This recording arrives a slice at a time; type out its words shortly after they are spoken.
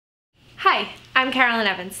Hi, I'm Carolyn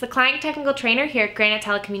Evans, the Client Technical Trainer here at Granite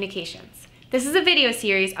Telecommunications. This is a video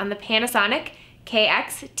series on the Panasonic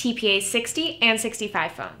KX TPA 60 and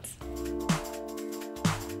 65 phones.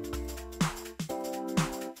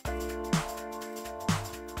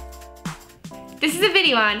 This is a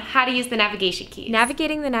video on how to use the navigation keys.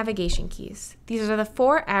 Navigating the navigation keys. These are the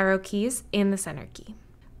 4 arrow keys and the center key.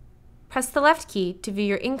 Press the left key to view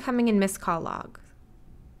your incoming and missed call log.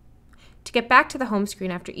 To get back to the home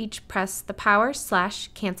screen after each, press the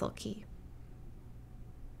power/cancel key.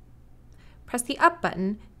 Press the up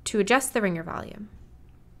button to adjust the ringer volume.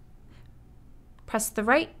 Press the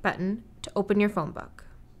right button to open your phone book.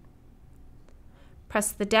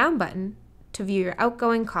 Press the down button to view your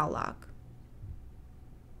outgoing call log.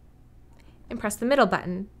 And press the middle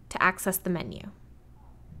button to access the menu.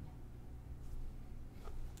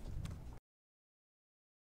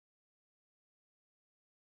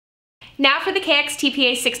 Now for the KX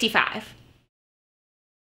TPA 65.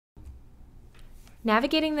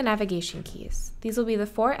 Navigating the navigation keys. These will be the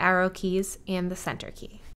 4 arrow keys and the center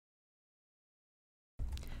key.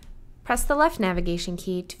 Press the left navigation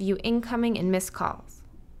key to view incoming and missed calls.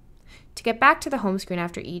 To get back to the home screen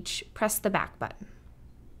after each, press the back button.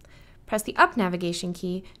 Press the up navigation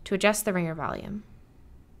key to adjust the ringer volume.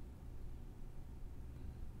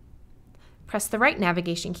 Press the right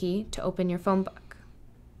navigation key to open your phone book.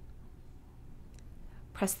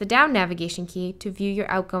 Press the down navigation key to view your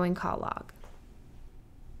outgoing call log.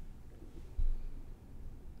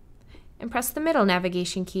 And press the middle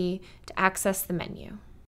navigation key to access the menu.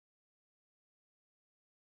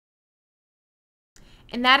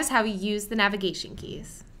 And that is how you use the navigation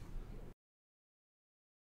keys.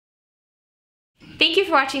 Thank you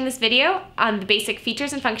for watching this video on the basic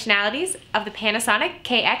features and functionalities of the Panasonic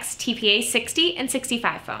KX TPA 60 and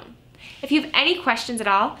 65 phone. If you have any questions at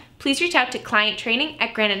all, please reach out to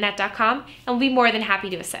clienttraining@granitenet.com and we'll be more than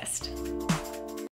happy to assist.